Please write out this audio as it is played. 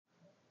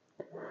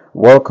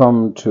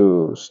Welcome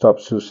to Stop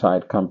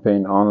Suicide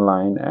Campaign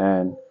Online,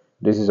 and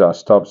this is our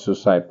Stop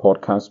Suicide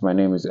podcast. My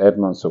name is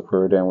Edmund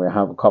Sokurda, and we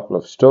have a couple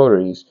of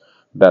stories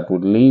that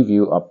would leave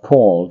you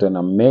appalled and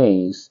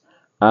amazed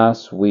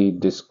as we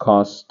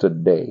discuss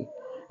today.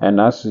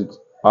 And as it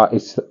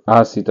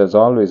has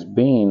always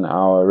been,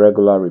 our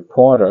regular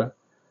reporter,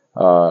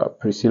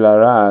 Priscilla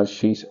Raj,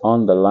 she's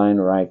on the line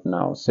right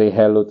now. Say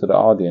hello to the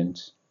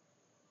audience.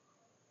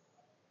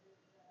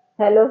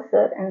 Hello,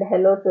 sir, and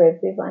hello to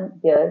everyone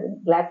here.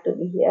 Glad to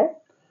be here.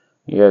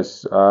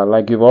 Yes,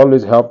 like you've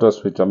always helped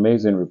us with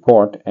amazing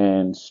report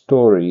and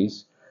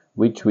stories,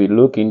 which we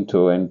look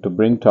into and to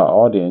bring to our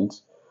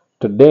audience.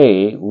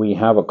 Today, we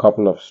have a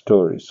couple of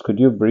stories. Could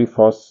you brief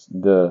us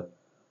the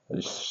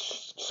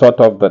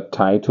sort of the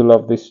title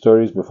of these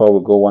stories before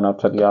we go one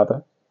after the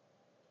other?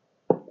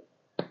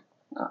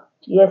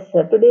 Yes,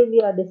 sir. Today we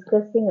are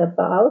discussing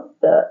about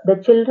the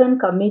children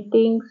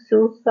committing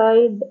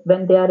suicide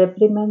when they are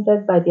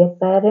reprimanded by their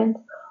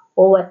parents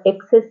over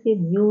excessive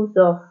use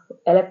of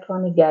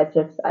electronic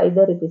gadgets,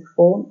 either it is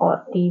phone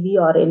or TV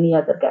or any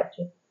other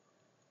gadget.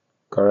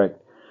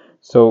 Correct.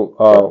 So,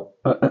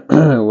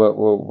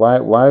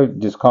 why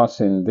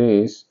discussing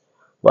this?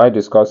 Why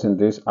discussing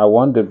this? I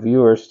want the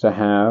viewers to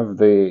have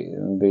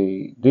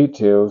the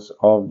details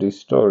of these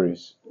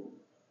stories.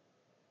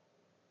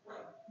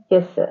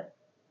 Yes, sir.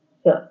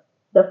 Sure.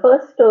 The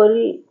first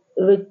story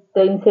with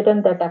the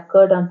incident that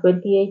occurred on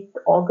 28th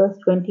August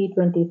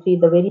 2023,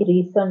 the very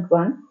recent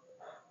one,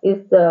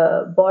 is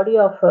the body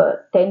of a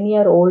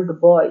 10-year-old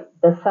boy,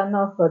 the son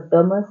of a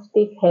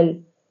domestic help,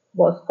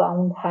 was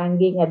found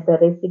hanging at the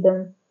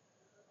residence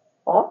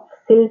of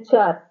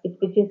Silchar,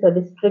 which is a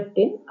district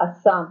in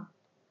Assam,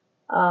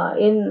 uh,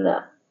 in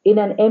in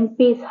an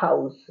MP's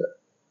house.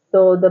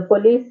 So the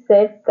police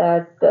said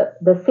that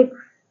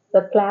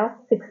the class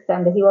sixth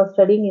standard, he was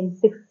studying in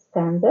sixth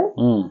standard,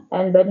 Mm.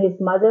 and when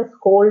his mother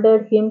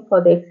scolded him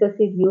for the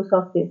excessive use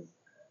of his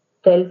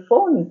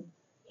telephone,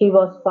 he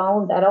was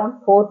found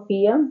around 4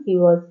 p.m. He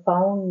was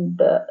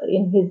found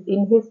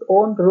in his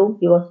own room.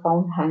 He was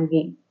found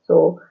hanging.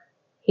 So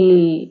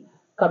he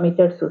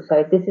committed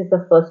suicide. This is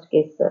the first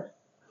case, sir.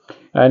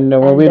 And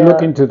when we And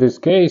look into these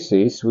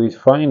cases, we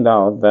find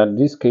out that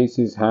these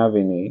cases have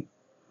in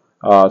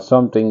it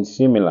something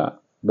similar.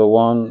 The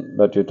one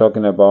that you're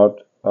talking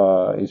about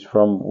is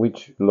from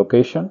which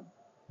location?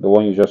 The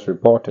one you just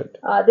reported.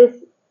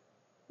 this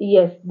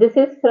Yes, this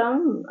is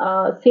from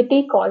a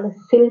city called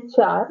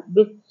Silchar,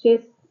 which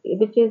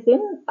is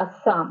in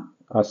Assam,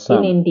 in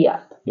Assam.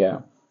 India.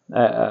 Yeah.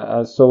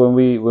 So when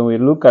we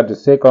look at the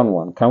second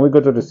one, can we go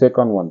to the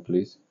second one,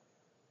 please?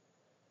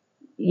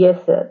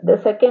 Yes, sir.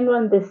 The second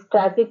one, this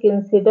tragic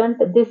incident,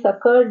 this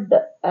occurred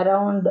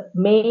around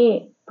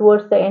May,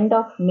 towards the end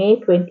of May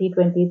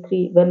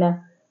 2023, when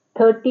a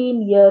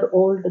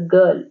 13-year-old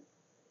girl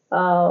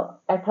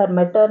at her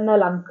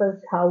maternal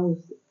uncle's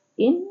house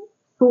in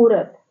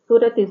Surat.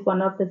 Surat is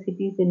one of the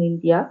cities in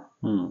India.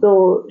 Hmm.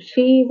 So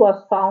she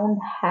was found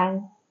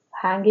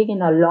hanging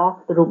in a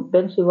locked room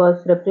when she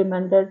was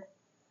reprimanded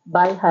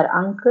by her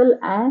uncle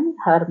and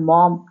her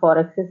mom for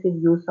excessive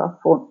use of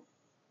phone.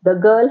 The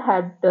girl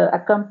had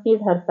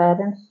accompanied her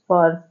parents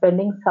for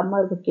spending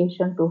summer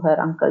vacation to her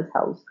uncle's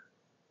house,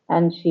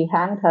 and she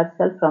hanged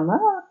herself from a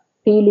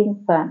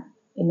ceiling fan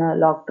in a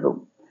locked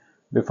room.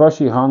 Before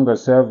she hung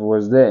herself,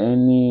 was there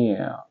any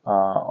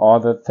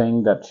other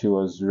thing that she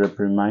was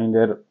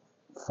reprimanded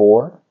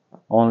for?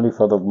 Only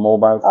for the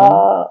mobile phone?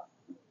 Uh,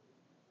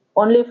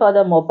 Only for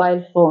the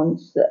mobile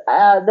phones.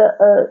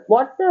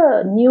 What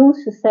the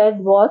news said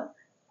was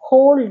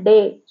whole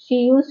day.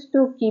 She used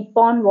to keep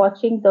on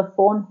watching the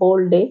phone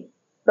whole day.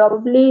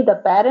 Probably the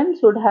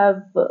parents would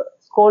have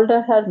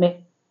scolded her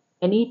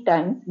many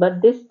times,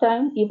 but this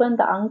time even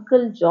the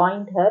uncle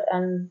joined her,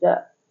 and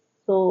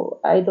so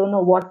I don't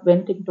know what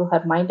went into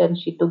her mind, and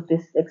she took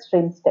this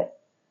extreme step.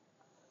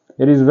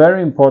 It is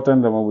very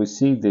important that when we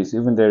see this,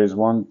 even there is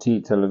one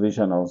T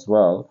television as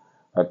well,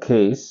 a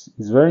case,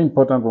 it's very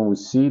important when we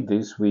see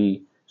this,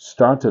 we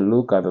start to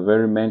look at the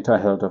very mental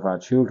health of our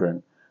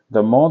children.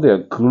 The more they're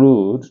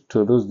glued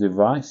to those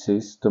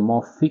devices, the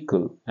more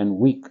fickle and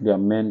weak their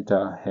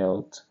mental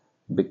health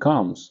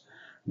becomes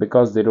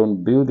because they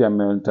don't build their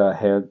mental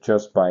health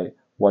just by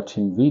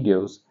watching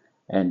videos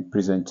and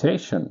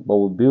presentation, but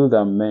we build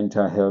our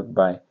mental health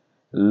by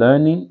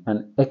learning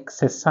and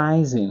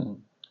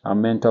exercising our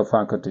mental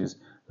faculties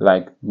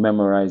like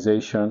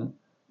memorization,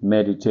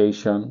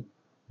 meditation,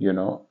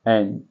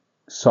 and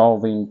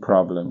solving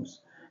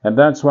problems. And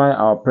that's why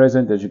our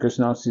present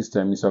educational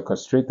system is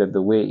orchestrated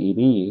the way it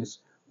is,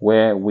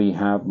 where we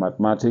have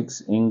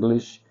mathematics,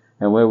 English,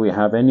 and where we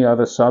have any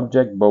other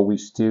subject, but we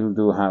still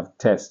do have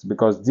tests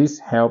because this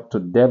helps to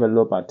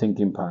develop our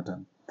thinking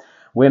pattern.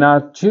 When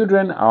our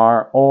children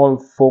are all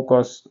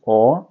focused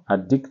or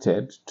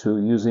addicted to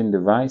using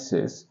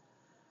devices,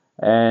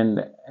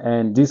 and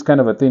this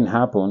kind of a thing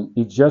happen,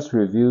 it just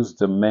reveals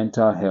the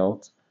mental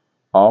health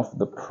of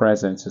the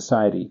present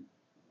society.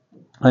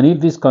 And if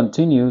this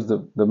continues,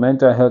 the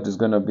mental health is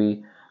going to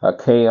be a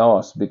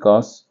chaos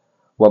because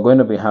we're going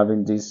to be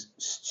having this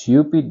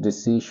stupid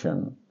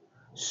decision.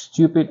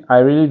 Stupid, I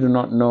really do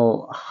not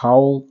know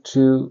how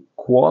to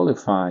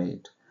qualify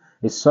it.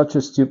 It's such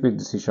a stupid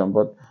decision,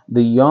 but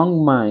the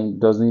young mind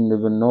doesn't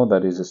even know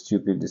that it's a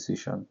stupid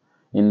decision.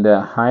 In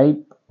the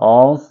hype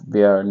of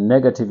their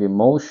negative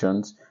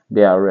emotions,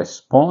 they are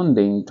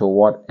responding to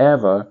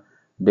whatever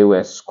they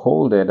were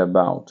scolded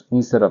about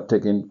instead of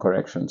taking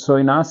correction. So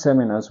in our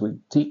seminars, we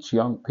teach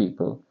young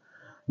people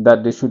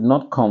that they should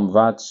not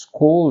convert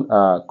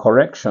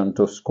correction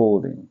to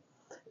scolding,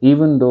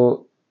 even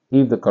though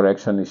if the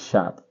correction is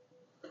sharp.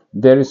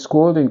 There is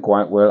scolding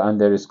quite well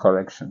and there is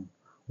correction.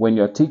 When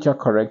your teacher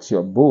corrects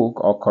your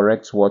book or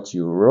corrects what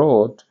you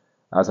wrote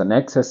as an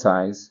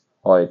exercise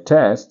or a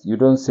test, you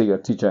don't say your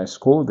teacher is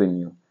scolding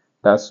you.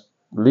 That's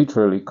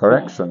literally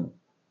correction.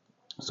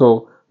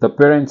 So the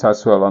parents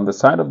as well, on the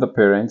side of the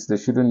parents, they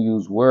shouldn't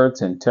use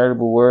words and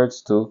terrible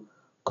words to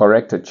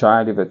correct a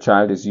child if a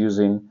child is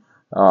using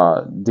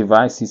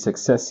devices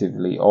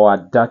excessively or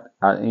in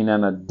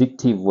an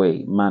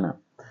addictive manner.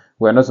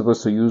 We're not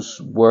supposed to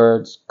use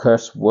words,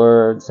 curse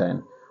words,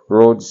 and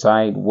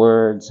roadside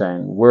words,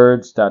 and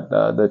words that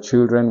the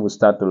children will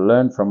start to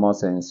learn from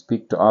us and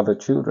speak to other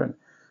children.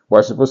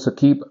 We're supposed to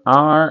keep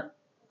our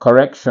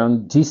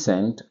correction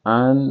decent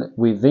and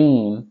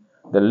within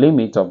the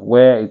limit of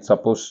where it's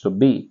supposed to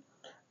be.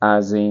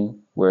 As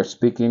in, we're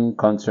speaking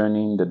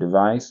concerning the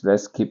device,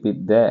 let's keep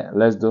it there.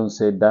 Let's don't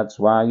say that's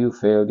why you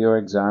failed your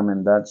exam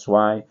and that's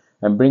why,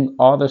 and bring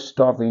other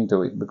stuff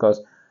into it,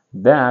 because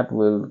that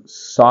will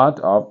sort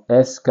of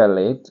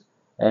escalate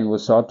and will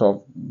sort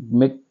of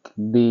make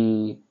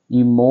the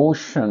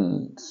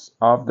emotions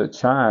of the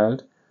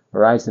child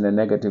rise in a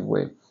negative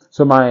way.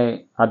 So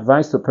my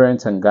advice to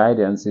parents and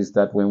guardians is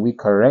that when we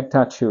correct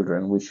our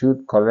children, we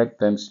should correct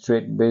them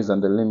straight based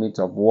on the limits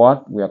of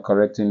what we are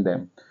correcting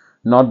them,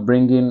 not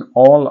bringing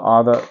all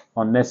other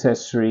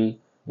unnecessary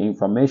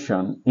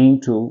information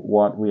into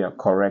what we are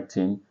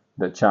correcting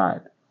the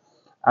child.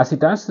 As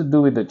it has to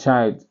do with the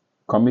child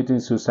committing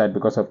suicide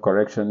because of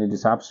correction, it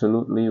is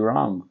absolutely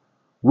wrong.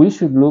 We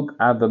should look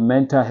at the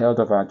mental health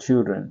of our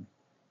children.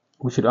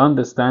 We should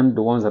understand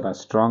the ones that are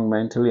strong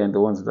mentally and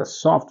the ones that are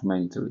soft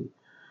mentally.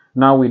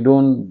 Now we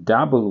don't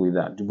dabble with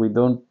that. We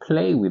don't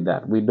play with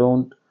that. We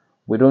don't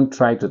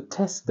try to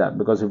test that,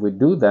 because if we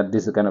do that,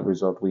 this is the kind of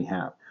result we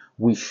have.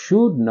 We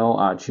should know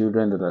our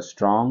children that are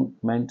strong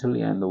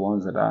mentally and the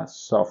ones that are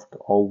soft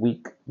or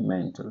weak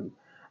mentally.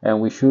 And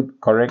we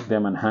should correct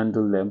them and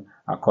handle them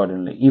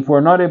accordingly. If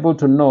we're not able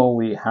to know,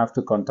 we have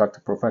to contact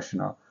a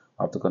professional.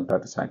 We have to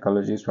contact a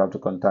psychologist. We have to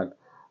contact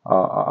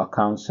a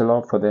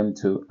counselor for them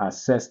to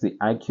assess the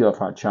IQ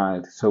of our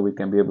child so we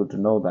can be able to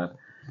know that.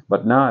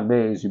 But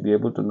nowadays, you'll be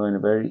able to know in a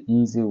very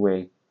easy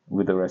way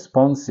with the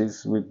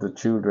responses which the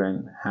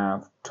children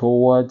have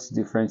towards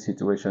different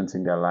situations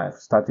in their life,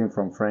 starting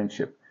from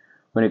friendship.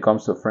 When it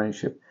comes to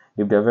friendship,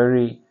 if they're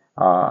very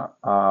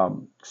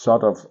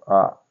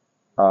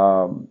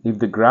if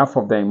the graph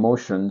of their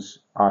emotions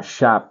are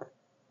sharp,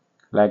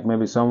 like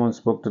maybe someone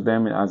spoke to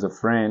them as a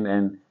friend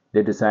and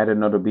they decided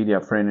not to be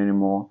their friend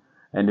anymore,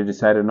 and they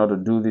decided not to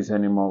do this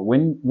anymore.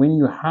 When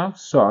you have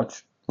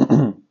such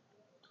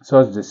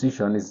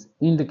decision is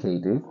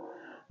indicative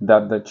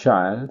that the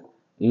child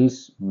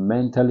is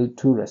mentally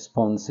too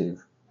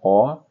responsive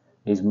or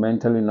is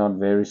mentally not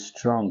very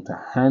strong to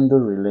handle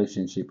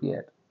relationship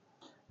yet.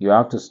 You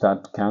have to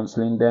start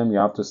counseling them. You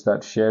have to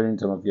start sharing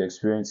some of your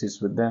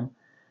experiences with them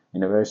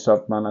in a very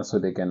soft manner so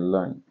they can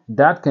learn.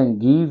 That can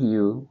give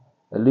you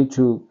a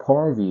little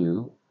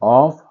purview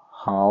of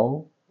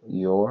how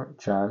your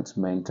child's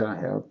mental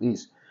health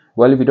is.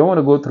 Well, if you don't want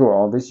to go through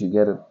all this, you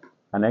get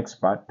an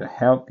expert to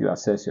help you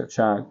assess your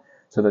child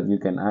so that you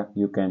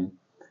can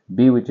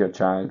be with your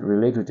child,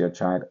 relate with your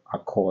child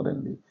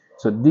accordingly.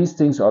 So these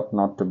things ought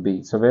not to be.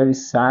 It's a very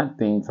sad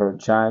thing for a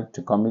child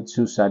to commit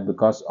suicide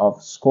because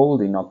of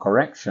scolding or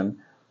correction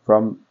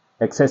from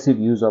excessive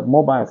use of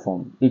mobile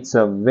phone. It's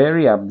a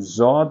very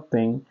absurd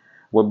thing.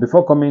 Well,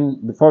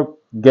 before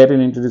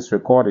getting into this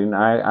recording,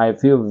 I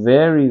feel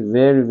very,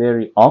 very,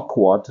 very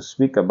awkward to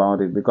speak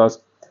about it, because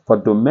for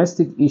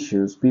domestic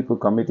issues, people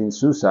committing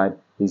suicide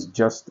is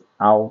just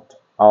out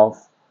of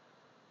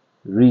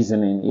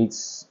reasoning.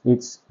 It's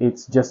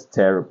just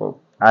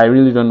terrible. I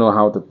really don't know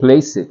how to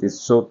place it. It's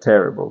so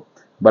terrible.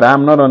 But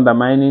I'm not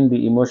undermining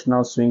the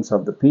emotional swings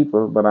of the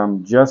people, but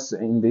I'm just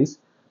saying this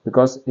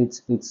because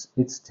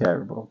it's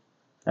terrible.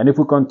 And if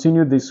we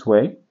continue this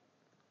way,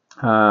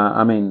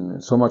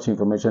 so much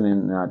information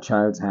in a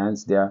child's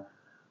hands, their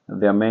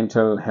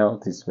mental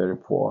health is very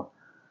poor.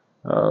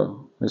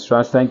 Ms.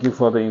 Raj, thank you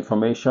for the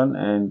information,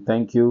 and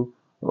thank you,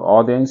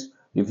 audience.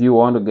 If you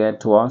want to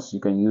get to us, you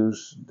can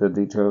use the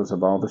details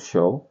about the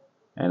show,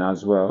 and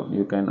as well,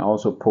 you can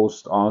also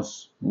post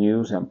us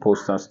news and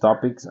post us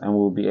topics, and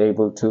we'll be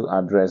able to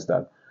address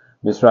that.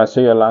 Ms. Raj,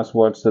 say your last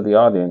words to the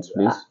audience,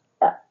 please.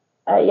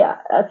 Yeah,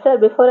 sir,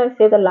 before I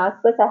say the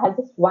last words, I have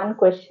just one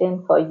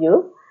question for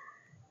you.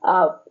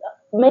 Uh,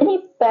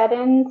 Many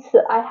parents,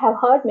 I have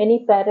heard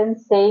many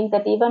parents saying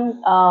that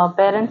even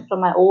parents from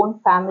my own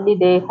family,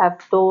 they have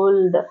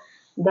told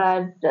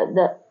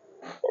that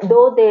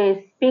though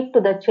they speak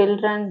to the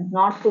children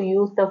not to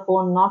use the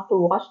phone, not to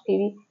watch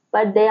TV,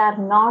 but they are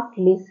not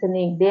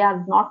listening. They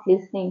are not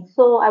listening.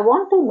 So I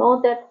want to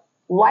know that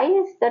why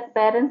is that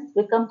parents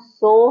become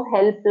so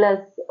helpless?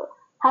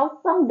 How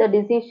come the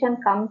decision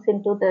comes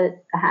into the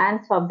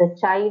hands of the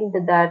child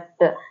that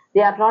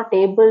they are not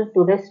able to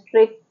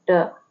restrict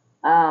the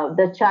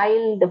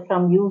child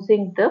from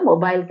using the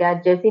mobile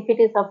gadgets? If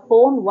it is a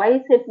phone, why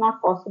is it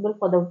not possible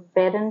for the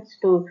parents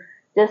to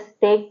just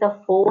take the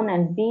phone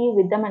and be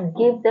with them and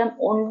give them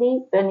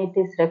only when it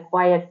is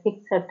required, fix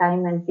a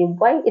time and give?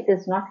 Why it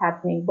is not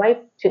happening? Why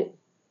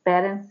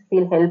parents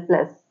feel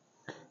helpless?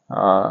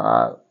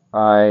 Uh,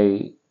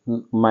 I,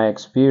 my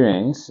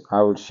experience,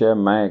 I will share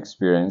my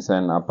experience,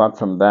 and apart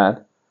from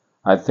that,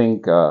 I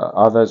think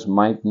others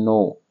might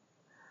know.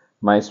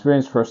 My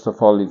experience, first of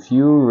all, if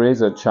you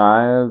raise a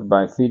child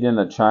by feeding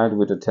a child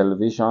with a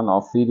television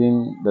or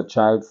feeding the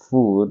child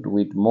food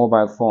with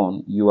mobile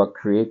phone, you are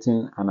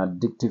creating an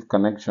addictive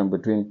connection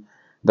between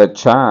the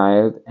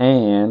child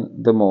and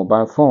the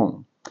mobile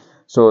phone.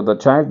 So the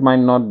child might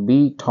not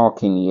be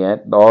talking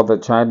yet, or the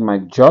child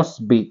might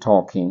just be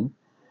talking,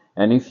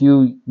 and if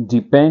you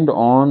depend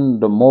on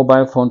the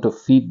mobile phone to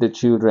feed the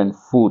children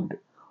food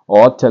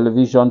or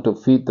television to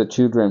feed the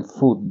children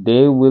food,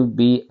 they will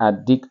be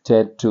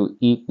addicted to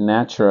it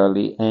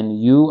naturally.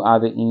 And you are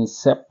the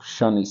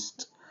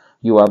inceptionist.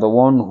 You are the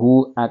one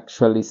who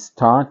actually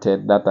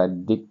started that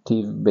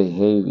addictive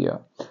behavior.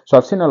 So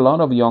I've seen a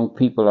lot of young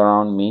people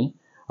around me,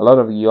 a lot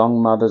of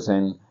young mothers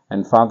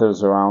and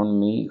fathers around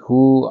me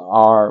who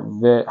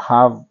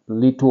have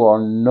little or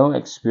no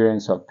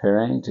experience of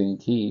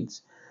parenting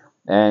kids,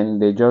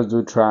 and they just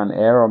do try and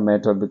error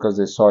method because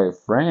they saw a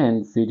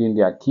friend feeding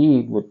their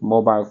kid with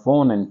mobile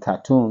phone and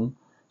cartoon,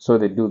 so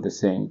they do the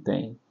same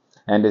thing.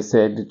 And they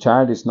said the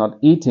child is not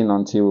eating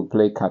until we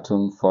play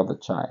cartoon for the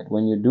child.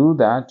 When you do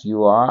that,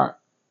 you are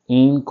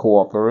in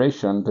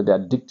cooperation to the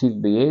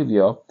addictive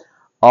behavior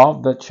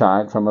of the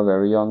child from a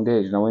very young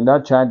age. Now when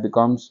that child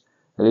becomes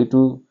a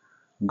little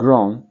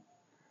grown,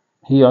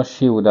 he or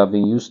she would have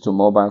been used to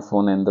mobile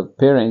phone, and the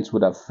parents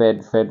would have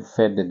fed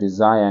the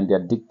desire and the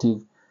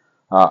addictive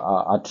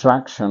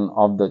attraction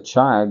of the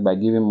child by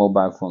giving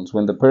mobile phones.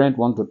 When the parent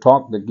want to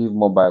talk, they give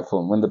mobile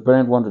phone. When the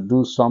parent want to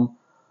do some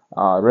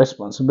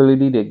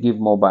responsibility, they give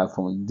mobile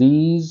phone.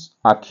 These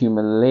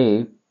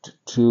accumulate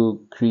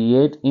to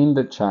create in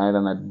the child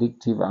an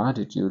addictive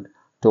attitude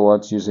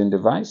towards using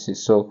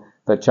devices. So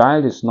the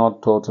child is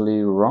not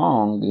totally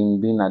wrong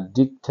in being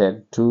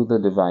addicted to the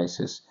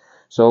devices.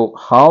 So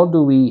how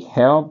do we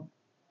help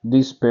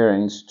these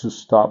parents to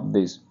stop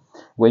this?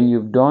 When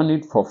you've done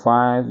it for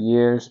 5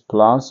 years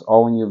plus,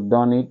 or when you've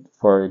done it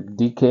for a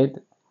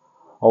decade,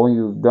 or when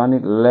you've done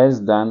it less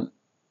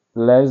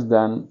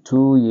than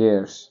 2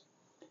 years,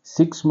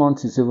 6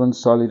 months is even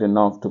solid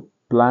enough to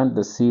plant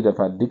the seed of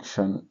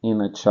addiction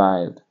in a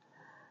child.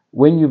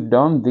 When you've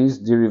done this,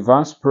 the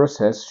reverse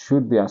process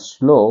should be as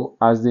slow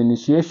as the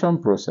initiation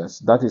process.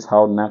 That is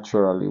how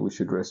naturally we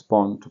should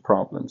respond to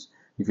problems.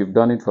 If you've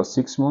done it for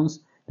 6 months,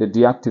 the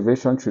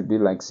deactivation should be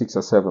like 6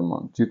 or 7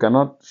 months. You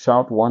cannot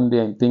shout one day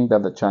and think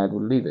that the child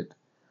will leave it.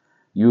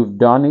 You've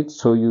done it,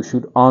 so you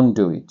should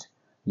undo it.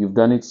 You've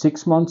done it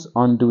 6 months,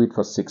 undo it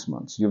for 6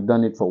 months. You've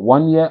done it for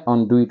 1 year,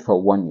 undo it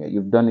for 1 year.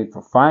 You've done it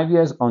for 5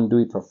 years, undo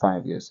it for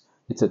 5 years.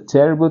 It's a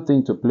terrible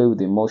thing to play with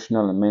the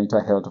emotional and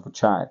mental health of a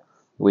child.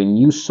 When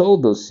you sow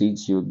those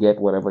seeds, you get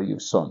whatever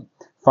you've sown.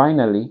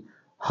 Finally,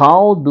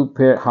 how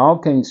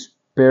can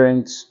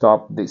parents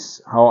stop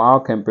this? How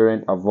can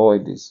parents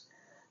avoid this?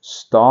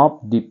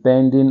 Stop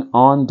depending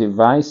on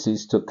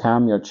devices to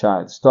calm your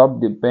child. Stop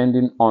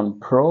depending on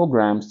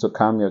programs to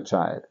calm your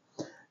child.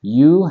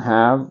 You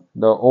have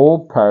the whole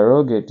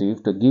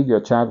prerogative to give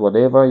your child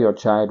whatever your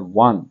child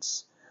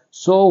wants.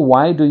 So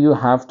why do you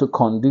have to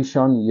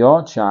condition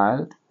your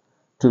child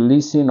to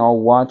listen or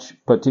watch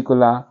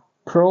particular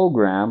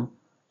program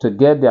to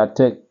get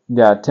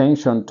their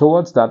attention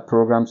towards that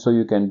program so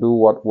you can do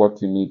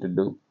what you need to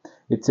do?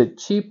 It's a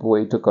cheap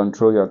way to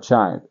control your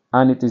child,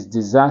 and it is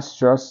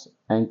disastrous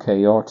and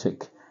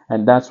chaotic.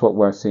 And that's what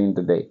we're seeing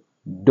today.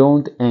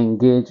 Don't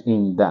engage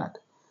in that.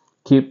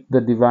 Keep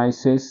the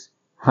devices.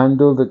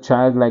 Handle the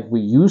child like we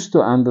used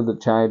to handle the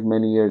child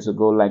many years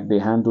ago, like they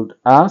handled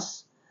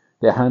us.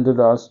 They handled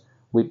us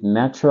with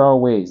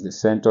natural ways. They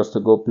sent us to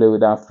go play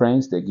with our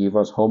friends. They give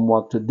us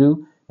homework to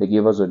do. They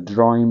give us a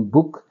drawing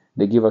book.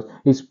 They give us.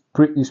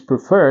 It's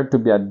preferred to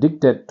be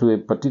addicted to a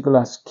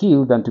particular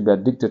skill than to be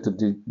addicted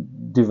to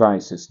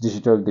devices,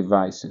 digital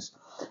devices.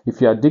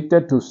 If you're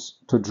addicted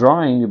to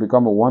drawing, you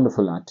become a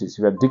wonderful artist.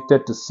 If you're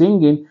addicted to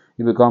singing,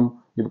 you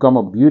become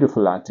a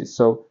beautiful artist.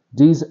 So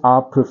these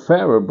are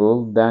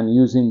preferable than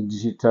using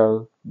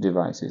digital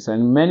devices.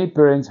 And many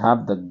parents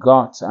have the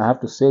guts, I have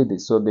to say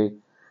this, so they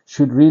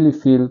should really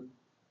feel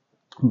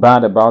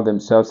bad about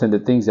themselves and the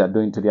things they are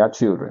doing to their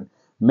children.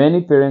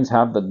 Many parents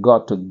have the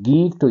gut to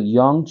give to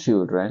young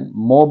children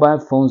mobile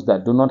phones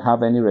that do not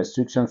have any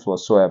restrictions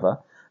whatsoever.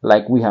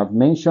 Like we have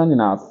mentioned in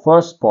our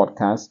first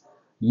podcast,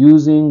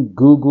 using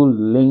Google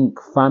Link,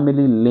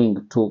 Family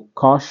Link, to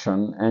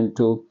caution and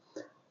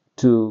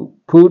to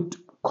put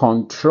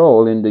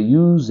control in the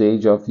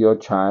usage of your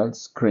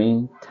child's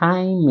screen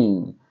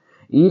timing.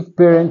 If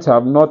parents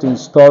have not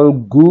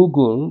installed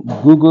Google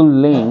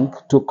Link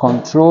to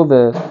control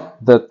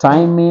the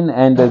timing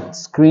and the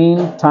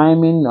screen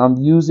timing of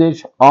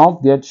usage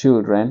of their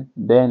children,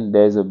 then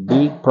there's a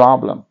big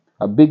problem,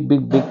 a big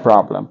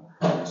problem.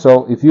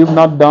 So if you've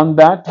not done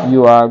that,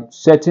 you are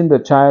setting the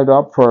child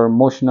up for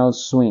emotional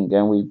swing,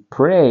 and we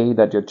pray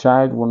that your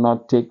child will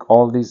not take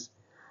all these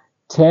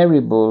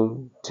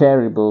terrible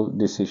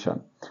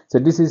decision. So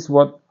this is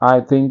what I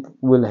think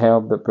will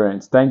help the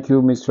parents. Thank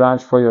you, Ms.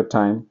 Raj, for your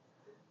time.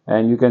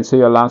 And you can say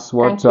your last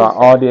word Thank to you, our sir.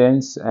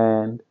 audience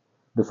and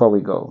before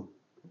we go.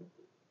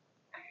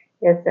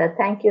 Yes, sir.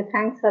 Thank you.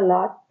 Thanks a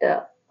lot.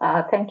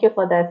 Thank you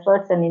for the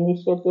efforts and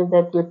initiative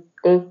that you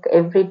take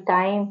every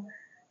time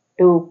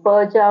to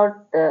purge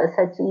out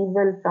such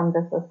evil from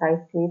the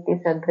society. It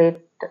is a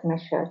great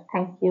measure.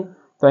 Thank you.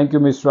 Thank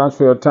you, Ms. Raj,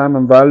 for your time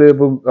and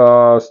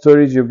valuable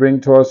stories you bring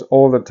to us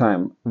all the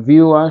time.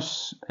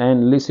 Viewers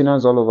and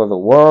listeners all over the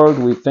world,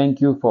 we thank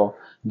you for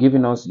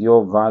giving us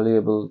your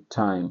valuable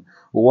time.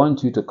 We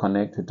want you to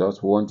connect with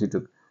us. We want you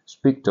to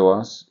speak to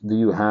us. Do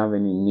you have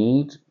any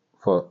need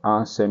for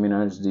our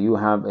seminars? Do you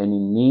have any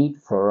need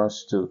for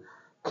us to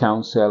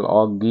counsel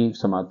or give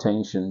some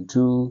attention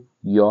to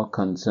your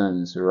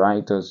concerns?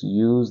 Write us.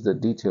 Use the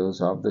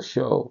details of the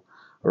show.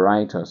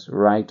 Write us,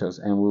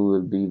 and we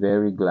will be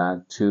very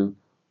glad to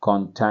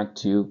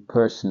contact you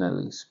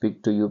personally,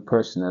 speak to you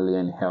personally,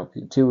 and help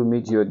you. Till we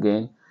meet you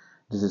again,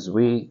 this is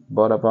we,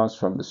 both of us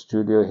from the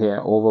studio here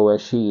over where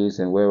she is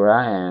and where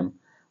I am.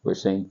 We're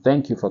saying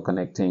thank you for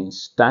connecting.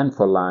 Stand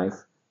for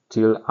life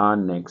till our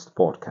next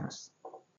podcast.